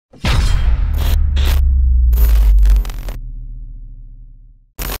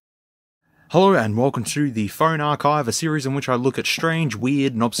Hello and welcome to the Phone Archive, a series in which I look at strange,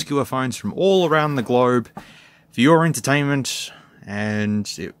 weird and obscure phones from all around the globe for your entertainment,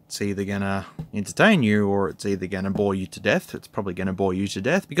 and it's either gonna entertain you or it's either gonna bore you to death. It's probably gonna bore you to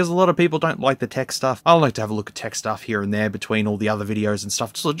death because a lot of people don't like the tech stuff. I like to have a look at tech stuff here and there between all the other videos and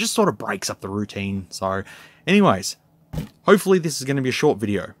stuff, so it just sort of breaks up the routine. So anyways, hopefully this is gonna be a short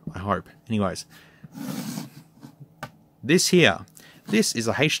video, I hope. Anyways, this is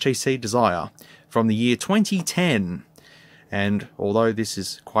a HTC Desire from the year 2010, and although this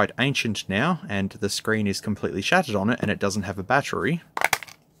is quite ancient now and the screen is completely shattered on it and it doesn't have a battery,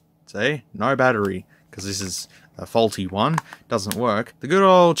 see, no battery, because this is a faulty one, doesn't work, the good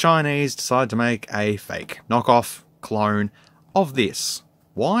old Chinese decided to make a fake knockoff clone of this.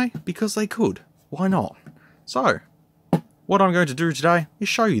 Why? Because they could. Why not? So, what I'm going to do today is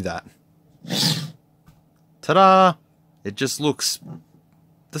show you that. Ta-da! It just looks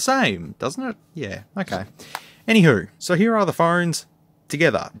the same, doesn't it? Yeah, okay. Anywho, so here are the phones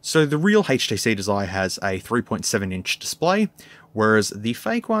together. So the real HTC Desire has a 3.7-inch display, whereas the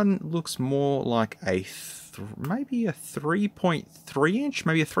fake one looks more like a maybe a 3.3-inch,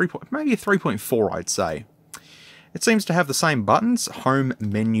 maybe a 3.4, I'd say. It seems to have the same buttons: home,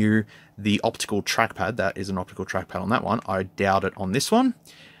 menu, the optical trackpad. That is an optical trackpad on that one. I doubt it on this one.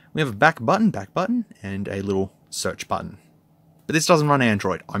 We have a back button, and a little search button. But this doesn't run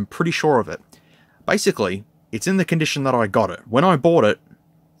Android, I'm pretty sure of it. Basically, it's in the condition that I got it. When I bought it,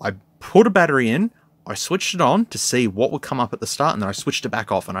 I put a battery in, I switched it on to see what would come up at the start, and then I switched it back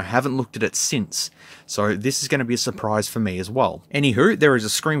off, and I haven't looked at it since. So this is going to be a surprise for me as well. Anywho, there is a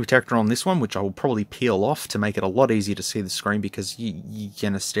screen protector on this one, which I will probably peel off to make it a lot easier to see the screen, because you're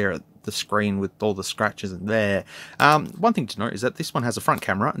going to stare at the screen with all the scratches in there. One thing to note is that this one has a front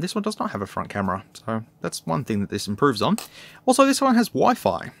camera, and this one does not have a front camera. So that's one thing that this improves on. Also, this one has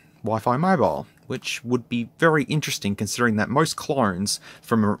Wi-Fi Mobile, which would be very interesting considering that most clones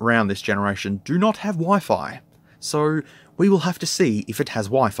from around this generation do not have Wi-Fi. So we will have to see if it has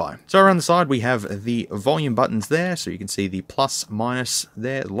Wi-Fi. So around the side we have the volume buttons there, so you can see the plus, minus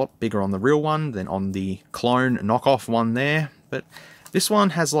there, a lot bigger on the real one than on the clone knockoff one there. But this one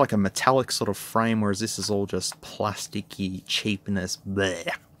has like a metallic sort of frame, whereas this is all just plasticky cheapness. Bleh.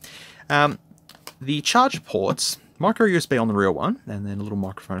 The charger ports, micro USB on the real one, and then a little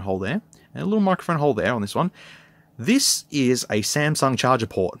microphone hole there, and a little microphone hole there on this one. This is a Samsung charger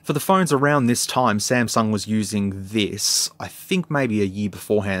port. For the phones around this time, Samsung was using this, I think maybe a year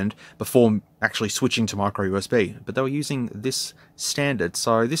beforehand, before actually switching to micro USB, but they were using this standard.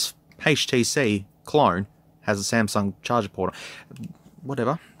 So this HTC clone has a Samsung charger port.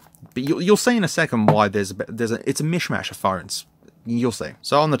 Whatever. But you'll see in a second why it's a mishmash of phones. You'll see.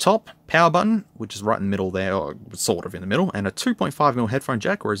 So on the top, power button, which is right in the middle there, or sort of in the middle, and a 2.5mm headphone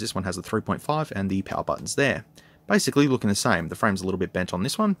jack, whereas this one has a 3.5, and the power button's there. Basically looking the same. The frame's a little bit bent on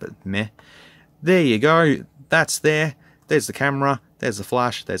this one, but meh. There you go. That's there. There's the camera. There's the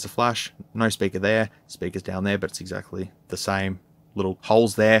flash. There's the flash. No speaker there. Speaker's down there, but it's exactly the same. Little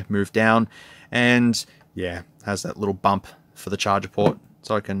holes there, move down, and yeah, has that little bump for the charger port,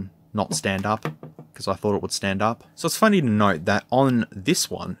 so I can not stand up, because I thought it would stand up. So it's funny to note that on this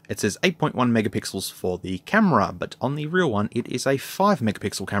one, it says 8.1 megapixels for the camera, but on the real one, it is a 5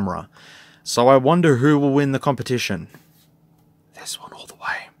 megapixel camera. So I wonder who will win the competition. This one all the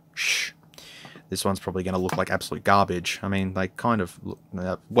way. Shh. This one's probably going to look like absolute garbage. I mean, they kind of look,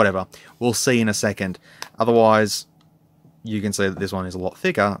 whatever. We'll see in a second. Otherwise, you can see that this one is a lot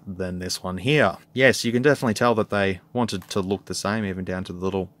thicker than this one here. Yes, you can definitely tell that they wanted to look the same, even down to the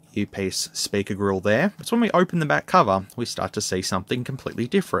little earpiece speaker grill there. But when we open the back cover, we start to see something completely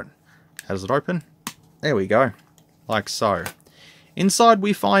different. How does it open? There we go. Like so. Inside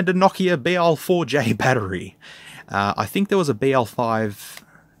we find a Nokia BL4J battery. I think there was a BL5,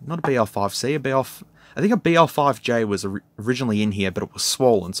 not a BL5C, I think a BL5J was originally in here, but it was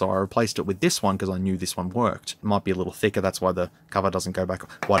swollen, so I replaced it with this one because I knew this one worked. It might be a little thicker, that's why the cover doesn't go back,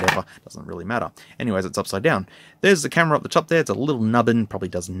 whatever, doesn't really matter. Anyways, it's upside down. There's the camera up the top there, it's a little nubbin, probably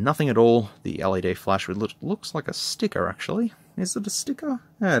does nothing at all. The LED flash looks like a sticker, actually. Is it a sticker?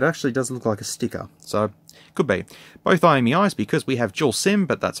 Yeah, it actually does look like a sticker, so could be. Both IMEIs because we have dual SIM,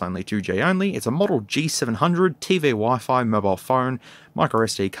 but that's only 2G only. It's a model G700 TV Wi-Fi mobile phone, micro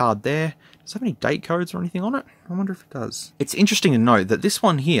SD card there. Does it have any date codes or anything on it? I wonder if it does. It's interesting to note that this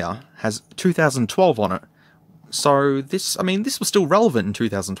one here has 2012 on it. So this, I mean, this was still relevant in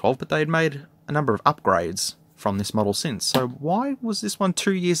 2012, but they had made a number of upgrades from this model since. So why was this one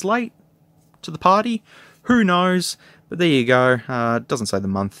 2 years late to the party? Who knows? But there you go. It doesn't say the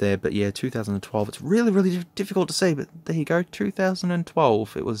month there, but yeah, 2012. It's really, really difficult to see, but there you go.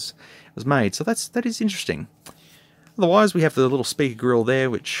 2012 it was made. So that is interesting. Otherwise, we have the little speaker grill there,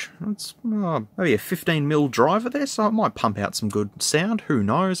 which it's maybe a 15mm driver there, so it might pump out some good sound. Who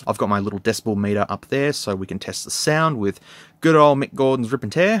knows? I've got my little decibel meter up there, so we can test the sound with good old Mick Gordon's Rip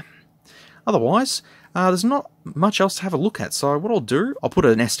and Tear. Otherwise, there's not much else to have a look at. So what I'll do, I'll put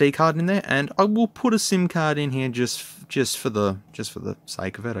an SD card in there, and I will put a SIM card in here just for the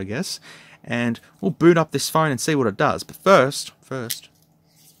sake of it, I guess. And we'll boot up this phone and see what it does. But first.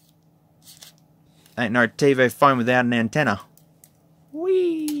 Ain't no TV phone without an antenna.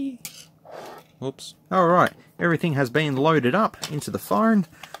 Whee! Whoops. Alright, everything has been loaded up into the phone.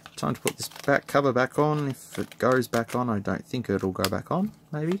 Time to put this back cover back on. If it goes back on, I don't think it'll go back on,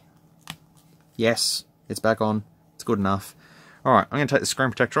 maybe. Yes, it's back on. It's good enough. Alright, I'm going to take the screen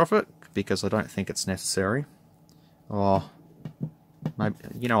protector off it, because I don't think it's necessary. Oh, maybe,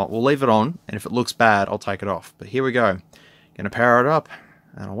 you know what, we'll leave it on, and if it looks bad, I'll take it off. But here we go. Going to power it up.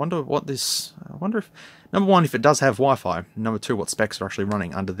 And I wonder if, number one, if it does have Wi-Fi. Number two, what specs are actually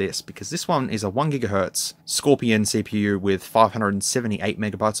running under this. Because this one is a 1GHz Scorpion CPU with 578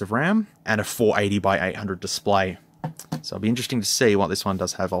 megabytes of RAM and a 480 by 800 display. So it'll be interesting to see what this one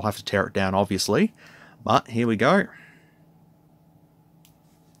does have. I'll have to tear it down, obviously. But here we go.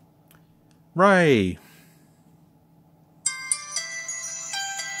 Ray.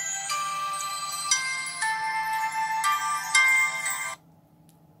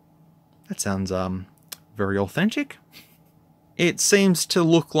 That sounds very authentic. It seems to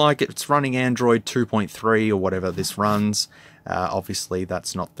look like it's running Android 2.3 or whatever this runs. Obviously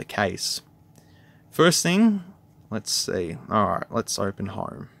that's not the case. First thing, let's see. Alright, let's open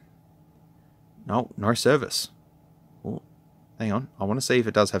home. No service. Ooh, hang on, I want to see if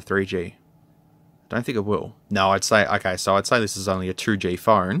it does have 3G. I don't think it will. No, I'd say, okay, so I'd say this is only a 2G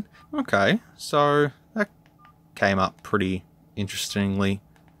phone. Okay, so that came up pretty interestingly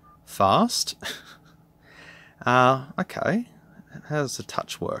fast. Okay. How does the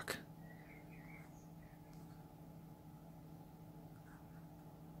touch work?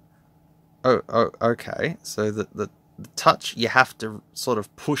 Oh, okay. So the touch, you have to sort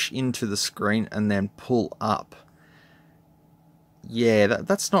of push into the screen and then pull up. Yeah,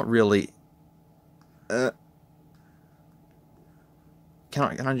 that's not really...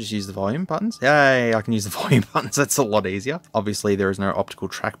 Can I just use the volume buttons? Yay, I can use the volume buttons. That's a lot easier. Obviously, there is no optical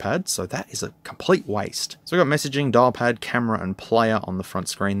trackpad, so that is a complete waste. So we've got messaging, dial pad, camera, and player on the front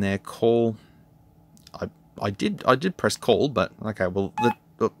screen there. Call. I did press call, but okay. Well,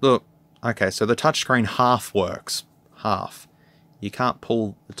 okay. So the touchscreen half works. Half. You can't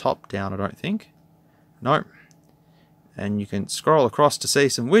pull the top down, I don't think. Nope. And you can scroll across to see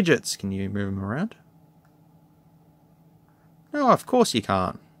some widgets. Can you move them around? No, of course you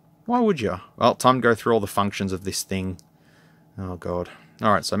can't. Why would you? Well, time to go through all the functions of this thing. Oh, God.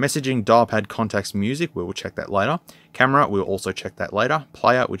 Alright, so messaging, dial pad, contacts, music. We will check that later. Camera, we'll also check that later.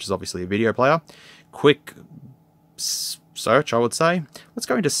 Player, which is obviously a video player. Quick search, I would say. Let's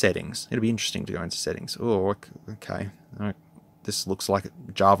go into settings. It'll be interesting to go into settings. Oh, okay. This looks like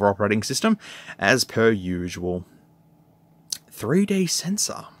a Java operating system, as per usual. 3D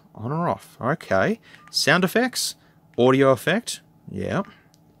sensor, on or off. Okay. Sound effects. Audio effect, yeah.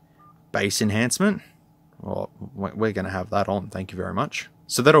 Bass enhancement, well, we're going to have that on, thank you very much.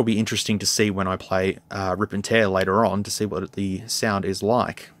 So that'll be interesting to see when I play Rip and Tear later on, to see what the sound is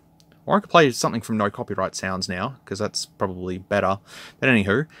like. Or I could play something from No Copyright Sounds now, because that's probably better. But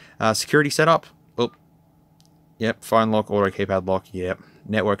anywho, security setup, oh, yep, phone lock, auto keypad lock, yep.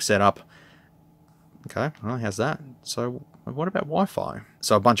 Network setup, okay, well, how's that? So what about Wi-Fi?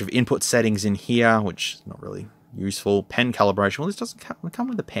 So a bunch of input settings in here, which is not really useful. Pen calibration. Well, this doesn't come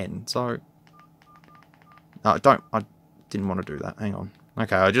with a pen, so... No, I didn't want to do that. Hang on.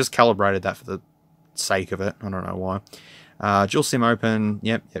 Okay, I just calibrated that for the sake of it. I don't know why. Dual SIM open.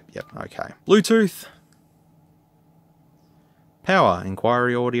 Yep. Okay. Bluetooth. Power.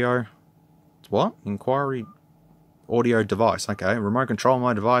 Inquiry audio. What? Inquiry audio device. Okay. Remote control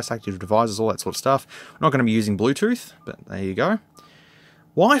my device. Active devices. All that sort of stuff. I'm not going to be using Bluetooth, but there you go.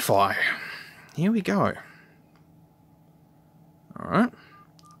 Wi-Fi. Here we go. Alright,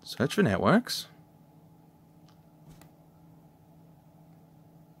 search for networks.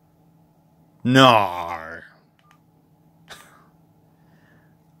 No!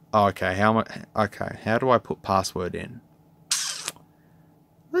 Okay, how do I put password in?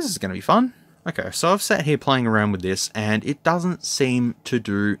 This is going to be fun. Okay, so I've sat here playing around with this, and it doesn't seem to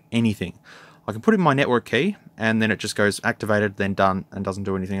do anything. I can put in my network key, and then it just goes activated, then done, and doesn't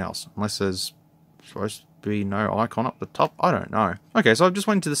do anything else. Unless there's... be no icon up the top? I don't know. Okay, so I've just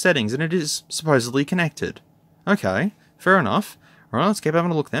went to the settings and it is supposedly connected. Okay, fair enough. Alright, let's keep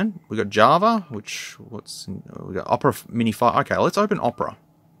having a look then. We got Java, we got Opera Mini 5. Okay, let's open Opera.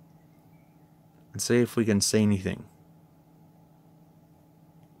 And see if we can see anything.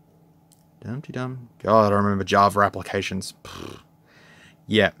 Dum-de-dum. God, I remember Java applications. Pfft.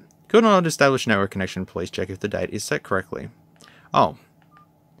 Yeah. Could not establish network connection. Please check if the date is set correctly. Oh.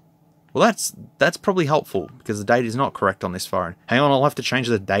 Well, that's probably helpful, because the date is not correct on this phone. Hang on, I'll have to change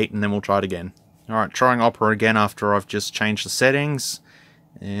the date, and then we'll try it again. Alright, trying Opera again after I've just changed the settings.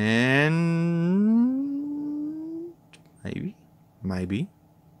 And... Maybe.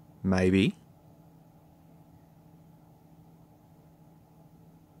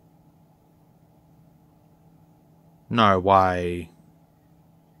 No way.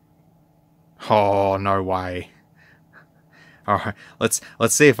 Oh, no way. Alright, let's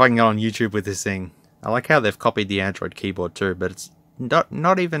see if I can go on YouTube with this thing. I like how they've copied the Android keyboard too, but it's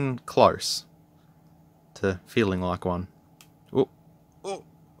not even close to feeling like one. Oh, oh,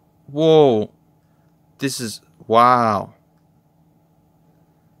 whoa. This is... Wow.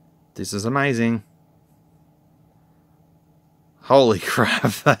 This is amazing. Holy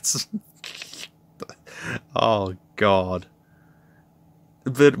crap, that's... Oh, God.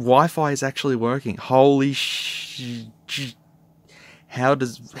 But Wi-Fi is actually working. Holy sh... How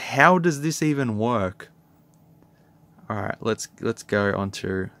does this even work? Alright, let's go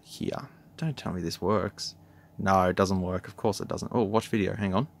onto here. Don't tell me this works. No, it doesn't work. Of course it doesn't. Oh, watch video.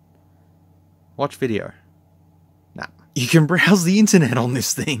 Hang on. Watch video. Nah. You can browse the internet on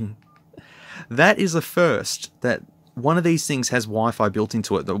this thing. That is a first, that one of these things has Wi-Fi built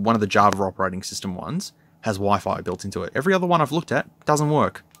into it. One of the Java operating system ones has Wi-Fi built into it. Every other one I've looked at doesn't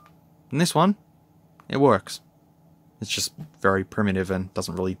work. And this one, it works. It's just very primitive and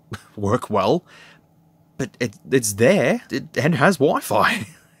doesn't really work well. But it's there. It has Wi-Fi.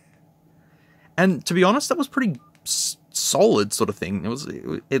 And to be honest, that was pretty solid sort of thing.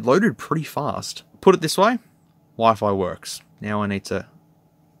 It loaded pretty fast. Put it this way, Wi-Fi works. Now I need to...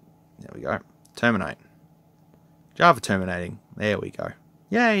 There we go. Terminate. Java terminating. There we go.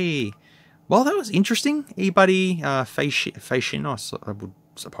 Yay! Well, that was interesting. eBuddy, Feishin, I would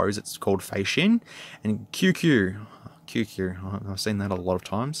suppose it's called Feishin, and QQ. I've seen that a lot of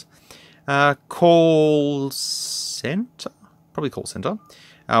times. Call center? Probably call center.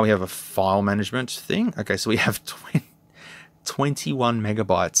 We have a file management thing. Okay, so we have 21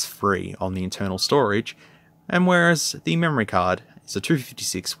 megabytes free on the internal storage, and whereas the memory card is a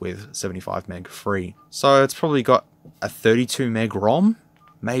 256 with 75 meg free. So it's probably got a 32 meg ROM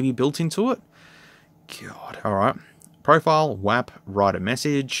maybe built into it. God, alright. Profile, WAP, write a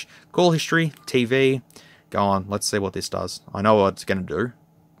message, call history, TV. Go on, let's see what this does. I know what it's going to do.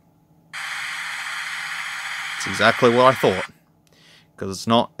 It's exactly what I thought. Because it's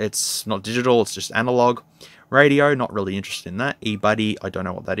not digital, it's just analog. Radio, not really interested in that. eBuddy, I don't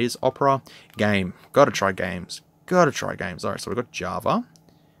know what that is. Opera, game. Gotta try games. Alright, so we've got Java.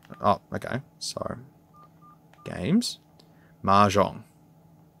 Oh, okay. So, games. Mahjong.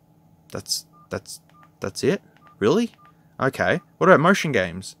 That's it? Really? Okay. What about motion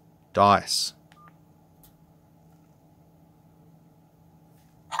games? Dice.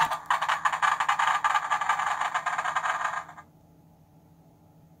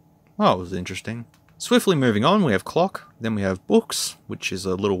 Oh, it was interesting. Swiftly moving on, we have clock, then we have books, which is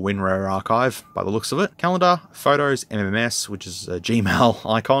a little WinRAR archive by the looks of it. Calendar, photos, MMS, which is a Gmail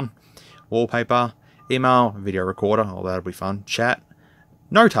icon. Wallpaper, email, video recorder, oh that'll be fun. Chat,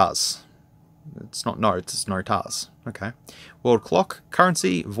 Notas. It's not notes, it's Notas. Okay. World clock,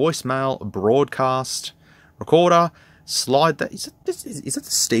 currency, voicemail, broadcast, recorder, slide that. Is that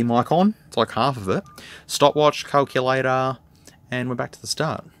the Steam icon? It's like half of it. Stopwatch, calculator, and we're back to the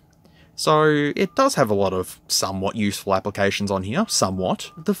start. So it does have a lot of somewhat useful applications on here,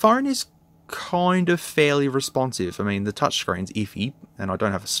 somewhat. The phone is kind of fairly responsive. I mean, the touchscreen's iffy, and I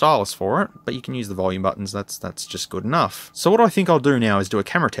don't have a stylus for it, but you can use the volume buttons, that's just good enough. So what I think I'll do now is do a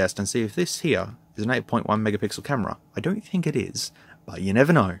camera test and see if this here is an 8.1 megapixel camera. I don't think it is, but you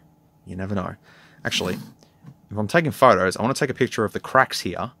never know. You never know. Actually, if I'm taking photos, I want to take a picture of the cracks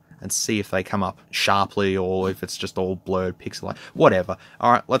here and see if they come up sharply or if it's just all blurred pixel, whatever.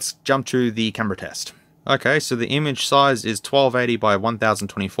 Alright, let's jump to the camera test. Okay, so the image size is 1280 by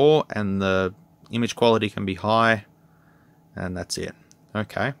 1024 and the image quality can be high, and that's it.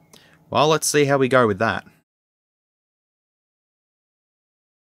 Okay, well, let's see how we go with that.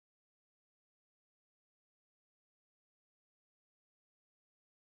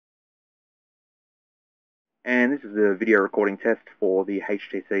 And this is a video recording test for the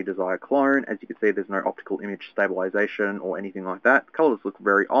HTC Desire Clone. As you can see, there's no optical image stabilization or anything like that. Colors look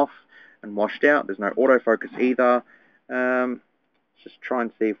very off and washed out. There's no autofocus either. Just try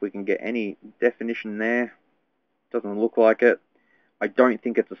and see if we can get any definition there. Doesn't look like it. I don't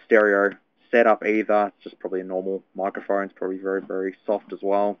think it's a stereo setup either. It's just probably a normal microphone. It's probably very, very soft as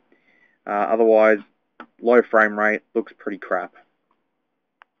well. Otherwise, low frame rate, looks pretty crap.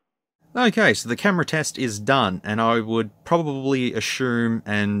 Okay, so the camera test is done, and I would probably assume,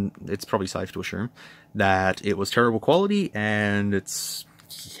 and it's probably safe to assume, that it was terrible quality, and it's,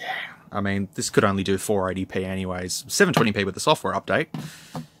 yeah, I mean, this could only do 480p anyways, 720p with the software update,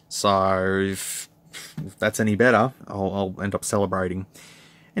 so if that's any better, I'll end up celebrating.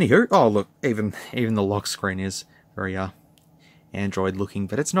 Anywho, oh look, even the lock screen is very Android looking,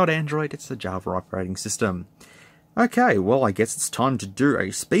 but it's not Android, it's the Java operating system. Okay, well, I guess it's time to do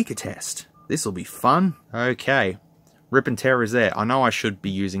a speaker test. This'll be fun. Okay, Rip and Tear is there. I know I should be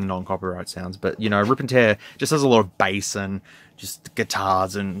using non-copyright sounds, but, you know, Rip and Tear just has a lot of bass and just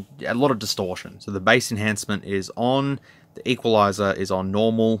guitars and a lot of distortion. So the bass enhancement is on, the equalizer is on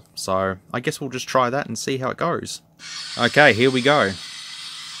normal, so I guess we'll just try that and see how it goes. Okay, here we go.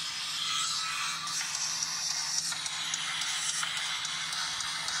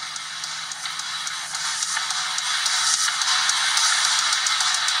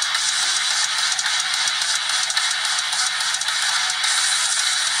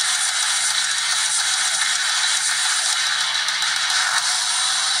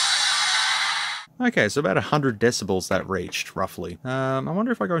 Okay, so about 100 decibels that reached, roughly. I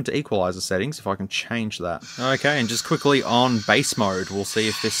wonder if I go into equalizer settings, if I can change that. Okay, and just quickly on bass mode, we'll see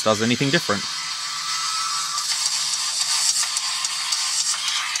if this does anything different.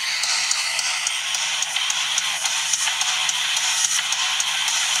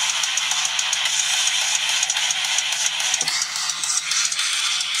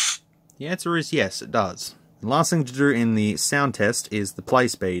 The answer is yes, it does. The last thing to do in the sound test is the play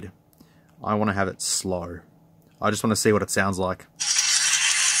speed. I want to have it slow. I just want to see what it sounds like.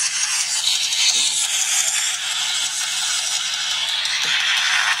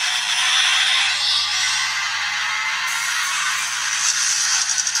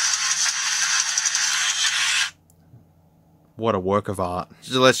 What a work of art.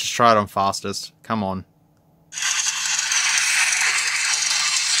 Let's just try it on fastest. Come on.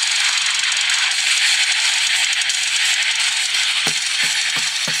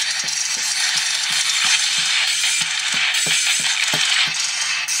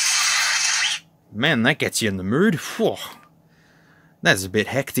 Man, that gets you in the mood. Whew. That's a bit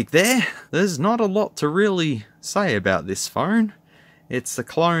hectic there. There's not a lot to really say about this phone. It's a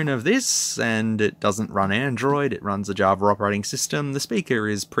clone of this, and it doesn't run Android, it runs a Java operating system. The speaker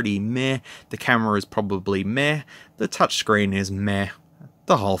is pretty meh, the camera is probably meh, the touchscreen is meh.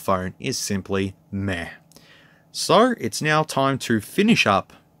 The whole phone is simply meh. So, it's now time to finish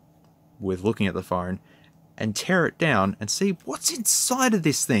up with looking at the phone and tear it down and see what's inside of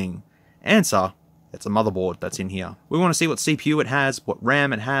this thing. Answer: it's a motherboard that's in here. We want to see what CPU it has, what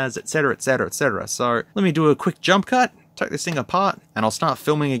RAM it has, etc, etc, etc. So let me do a quick jump cut, take this thing apart, and I'll start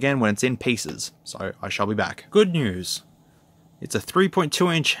filming again when it's in pieces. So I shall be back. Good news. It's a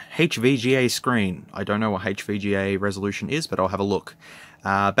 3.2-inch HVGA screen. I don't know what HVGA resolution is, but I'll have a look.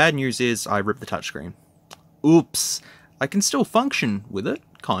 Bad news is I ripped the touchscreen. Oops. I can still function with it,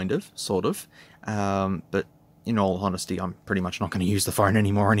 kind of, sort of. But in all honesty, I'm pretty much not going to use the phone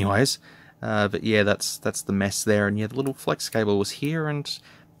anymore anyways. But yeah, that's the mess there, and yeah, the little flex cable was here, and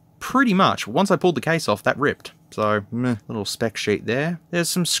pretty much, once I pulled the case off, that ripped. So, meh, little spec sheet there. There's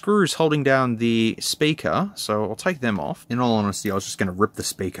some screws holding down the speaker, so I'll take them off. In all honesty, I was just going to rip the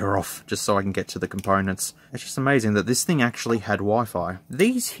speaker off, just so I can get to the components. It's just amazing that this thing actually had Wi-Fi.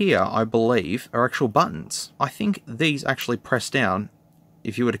 These here, I believe, are actual buttons. I think these actually press down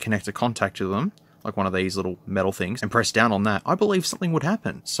if you were to connect a contact to them, like one of these little metal things, and press down on that, I believe something would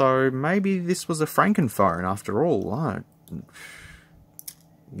happen. So maybe this was a Frankenphone after all.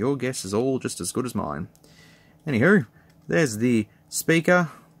 Your guess is all just as good as mine. Anywho, there's the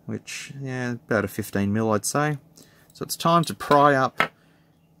speaker, which, yeah, about a 15mm I'd say. So it's time to pry up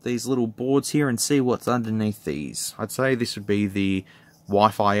these little boards here and see what's underneath these. I'd say this would be the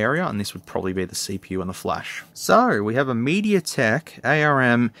Wi-Fi area, and this would probably be the CPU and the flash. So, we have a MediaTek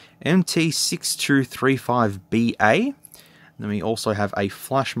ARM MT6235BA. And then we also have a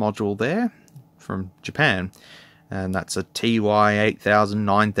flash module there from Japan. And that's a TY8000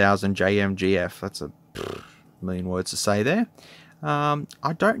 9000 JMGF. That's a million words to say there.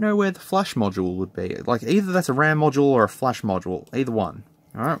 I don't know where the flash module would be. Like, either that's a RAM module or a flash module. Either one.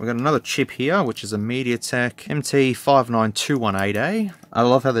 Alright, we've got another chip here, which is a MediaTek MT59218A. I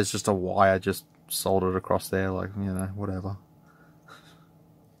love how there's just a wire just soldered across there, like, you know, whatever.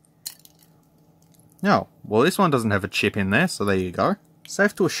 Oh, well this one doesn't have a chip in there, so there you go.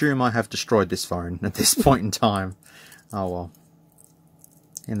 Safe to assume I have destroyed this phone at this point in time. Oh well.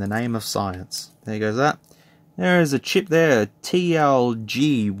 In the name of science. There goes that. There is a chip there,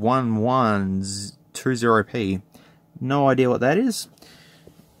 TLG1120P. No idea what that is.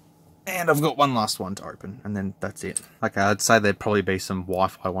 And I've got one last one to open, and then that's it. Okay, I'd say there'd probably be some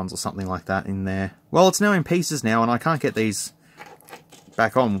Wi-Fi ones or something like that in there. Well, it's now in pieces now, and I can't get these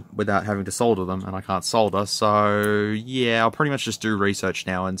back on without having to solder them, and I can't solder, so yeah, I'll pretty much just do research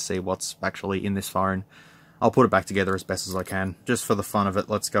now and see what's actually in this phone. I'll put it back together as best as I can. Just for the fun of it,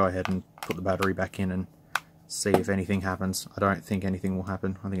 let's go ahead and put the battery back in and see if anything happens. I don't think anything will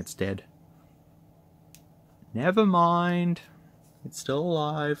happen. I think it's dead. Never mind. It's still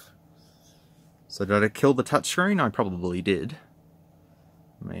alive. So did I kill the touchscreen? I probably did.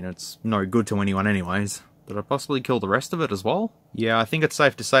 I mean, it's no good to anyone anyways. Did I possibly kill the rest of it as well? Yeah, I think it's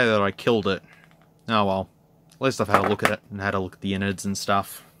safe to say that I killed it. Oh well. At least I've had a look at it and had a look at the innards and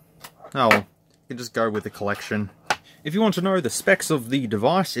stuff. Oh well. You can just go with the collection. If you want to know the specs of the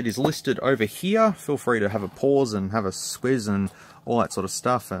device, it is listed over here. Feel free to have a pause and have a squiz and all that sort of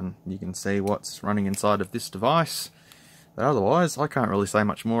stuff, and you can see what's running inside of this device. But otherwise, I can't really say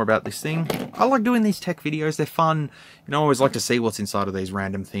much more about this thing. I like doing these tech videos, they're fun. You know, I always like to see what's inside of these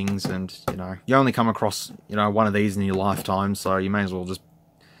random things, and, you know, you only come across, you know, one of these in your lifetime, so you may as well just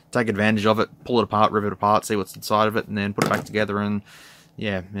take advantage of it, pull it apart, rip it apart, see what's inside of it, and then put it back together, and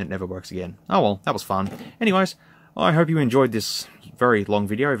yeah, it never works again. Oh well, that was fun. Anyways, I hope you enjoyed this very long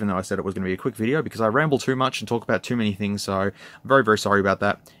video, even though I said it was going to be a quick video, because I ramble too much and talk about too many things, so I'm very, very sorry about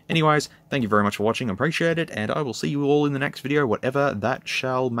that. Anyways, thank you very much for watching, I appreciate it, and I will see you all in the next video, whatever that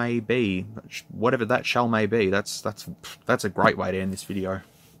shall may be. Whatever that shall may be, that's a great way to end this video.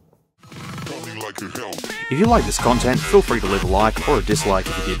 If you like this content, feel free to leave a like or a dislike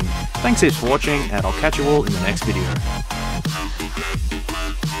if you didn't. Thanks heaps for watching, and I'll catch you all in the next video.